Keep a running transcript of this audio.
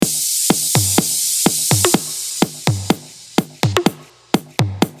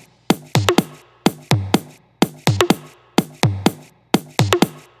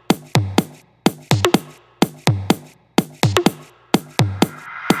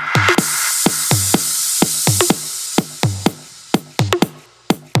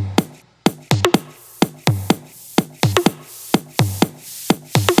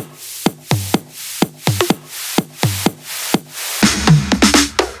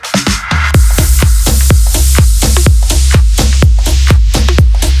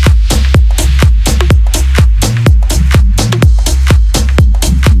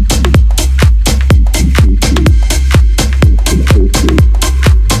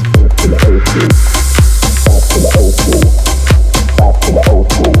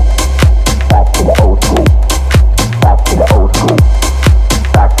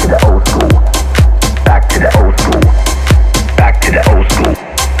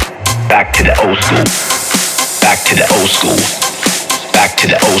to the old school. Back to the old school. Back to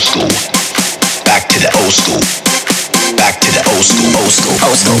the old school. Back to the old school. Back to the old school. Old school.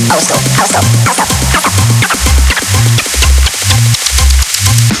 Old school. Old school. Old school. Old school.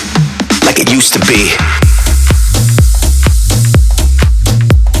 Like it used to be.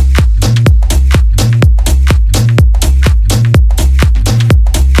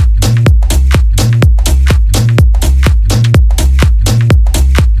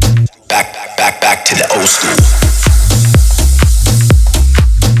 Back to the old school.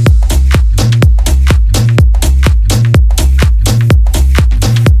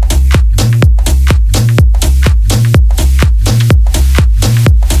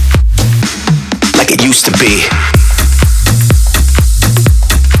 Like it used to be.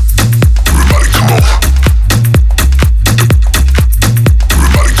 Everybody come on.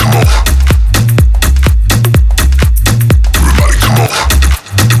 Everybody come on. Everybody come on.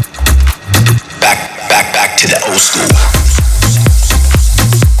 Back to the old school.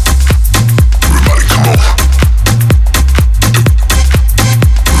 Everybody come on.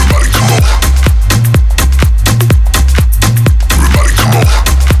 Everybody come on. Everybody come on. Everybody come on.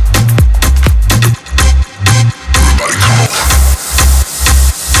 Everybody come on.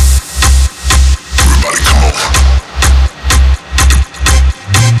 Everybody come on.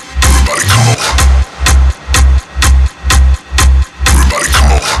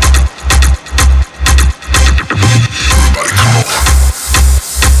 Everybody come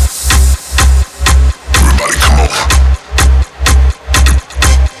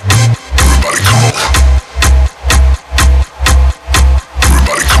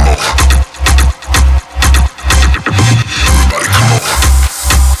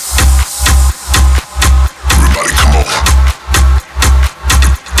on.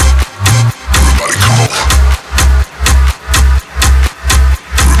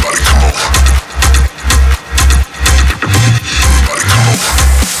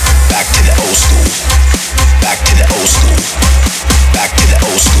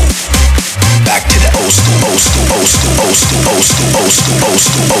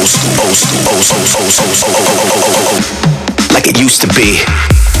 Like it used to be.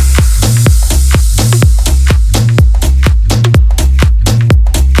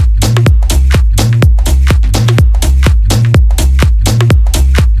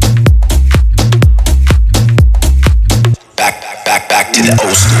 Back to the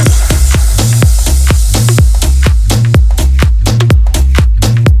old school.